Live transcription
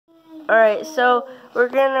Alright, so we're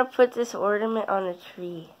gonna put this ornament on a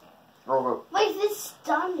tree. Wait, this is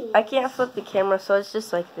stunning. I can't flip the camera, so it's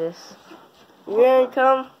just like this. You gonna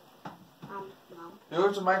come? No.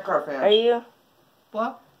 Who's a Minecraft fan? Are you?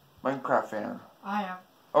 What? Minecraft fan. I am.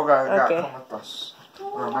 Okay. Come with us.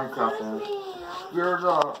 We're a Minecraft fan. We're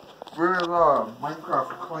the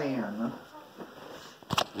Minecraft clan.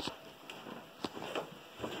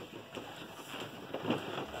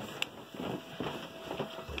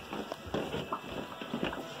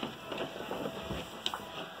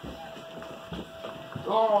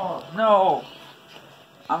 Oh no!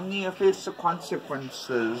 I'm near to face the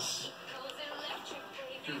consequences.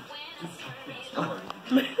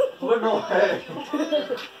 Look away.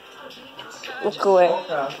 Look away.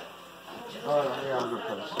 Okay. Oh yeah, good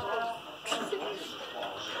place.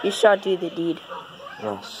 You shall do the deed.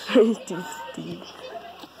 Yes. Do the deed.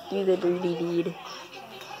 Do the dirty deed.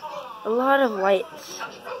 A lot of lights.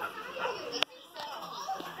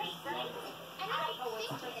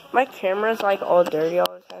 My camera's like all dirty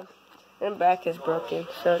all the time. And back is broken,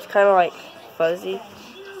 so it's kind of like fuzzy.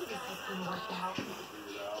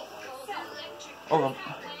 Oh,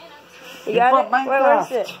 You got it? Wait,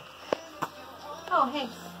 where's it? Oh, hey.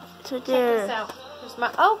 It's right Check there. this out. There's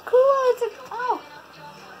my. Oh, cool. It's a. Oh.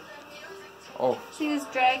 Oh. See this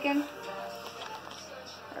dragon?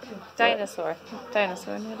 Dinosaur.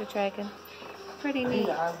 Dinosaur, not a dragon. Pretty neat.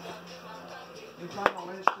 You found a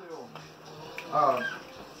way to.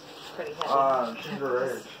 Pretty heavy.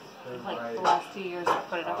 Ginger age. Like the last 2 years, I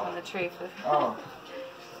put it up on the tree for. Oh.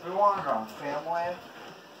 We want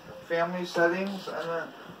family settings, and then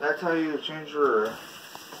that's how you change your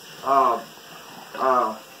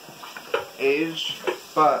age.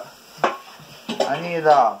 But I need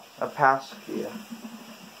a pass key.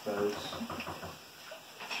 Because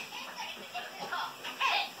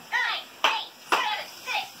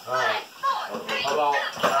How about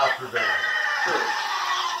after that? sure.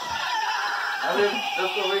 I think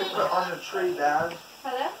that's what we put on the tree, Dad.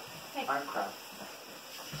 Hello? Hey. Minecraft.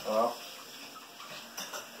 Hello?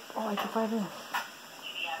 Oh, I can find it.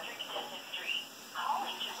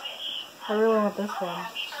 I really want this one.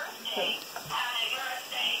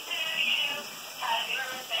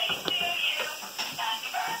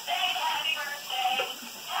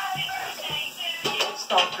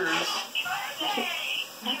 Stalkers.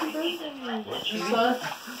 Happy birthday.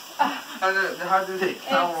 How did they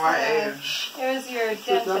tell my age? It was your The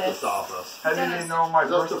dentist dentist. office. How did they know my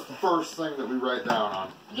That's birth? the first thing that we write down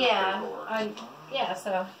on. Yeah. Yeah,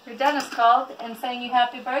 so your dentist called and saying you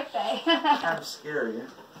happy birthday. Kind of scary.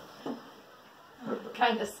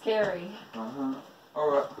 Kind of scary. Uh-huh.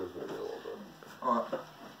 Alright. There's maybe a little bit. Alright.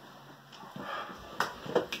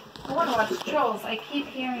 I want to watch Trolls. I keep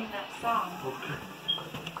hearing that song.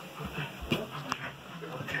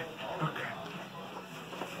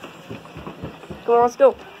 Come on, let's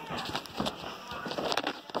go.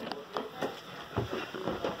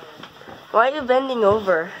 Why are you bending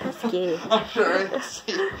over? That's gay. I'm sure. If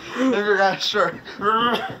you're not sure.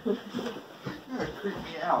 You're gonna creep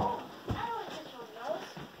me out.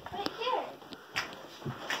 Right here.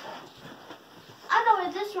 I know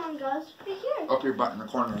where this one goes. Right here. Up your butt in the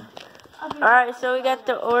corner. Up here. Alright, so we got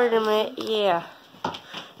the ornament. Yeah.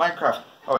 Minecraft.